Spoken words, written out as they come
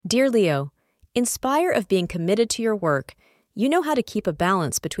Dear Leo, inspire of being committed to your work, you know how to keep a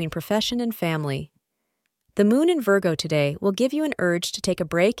balance between profession and family. The moon in Virgo today will give you an urge to take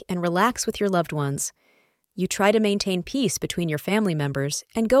a break and relax with your loved ones. You try to maintain peace between your family members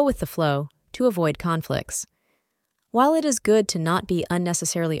and go with the flow to avoid conflicts. While it is good to not be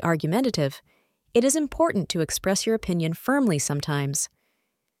unnecessarily argumentative, it is important to express your opinion firmly sometimes.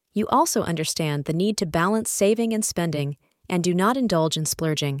 You also understand the need to balance saving and spending and do not indulge in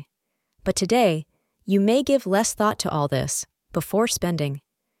splurging. But today, you may give less thought to all this before spending.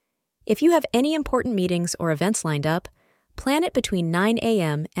 If you have any important meetings or events lined up, plan it between 9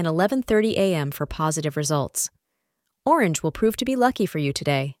 a.m. and 11:30 a.m. for positive results. Orange will prove to be lucky for you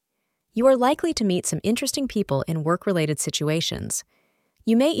today. You are likely to meet some interesting people in work-related situations.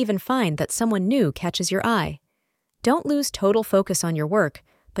 You may even find that someone new catches your eye. Don't lose total focus on your work,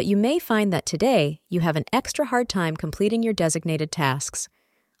 but you may find that today you have an extra hard time completing your designated tasks.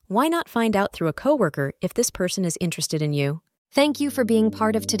 Why not find out through a coworker if this person is interested in you? Thank you for being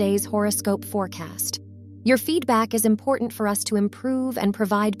part of today's horoscope forecast. Your feedback is important for us to improve and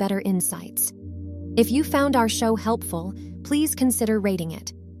provide better insights. If you found our show helpful, please consider rating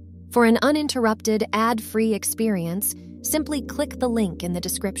it. For an uninterrupted, ad-free experience, simply click the link in the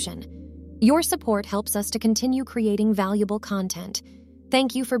description. Your support helps us to continue creating valuable content.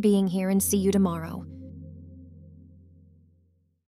 Thank you for being here and see you tomorrow.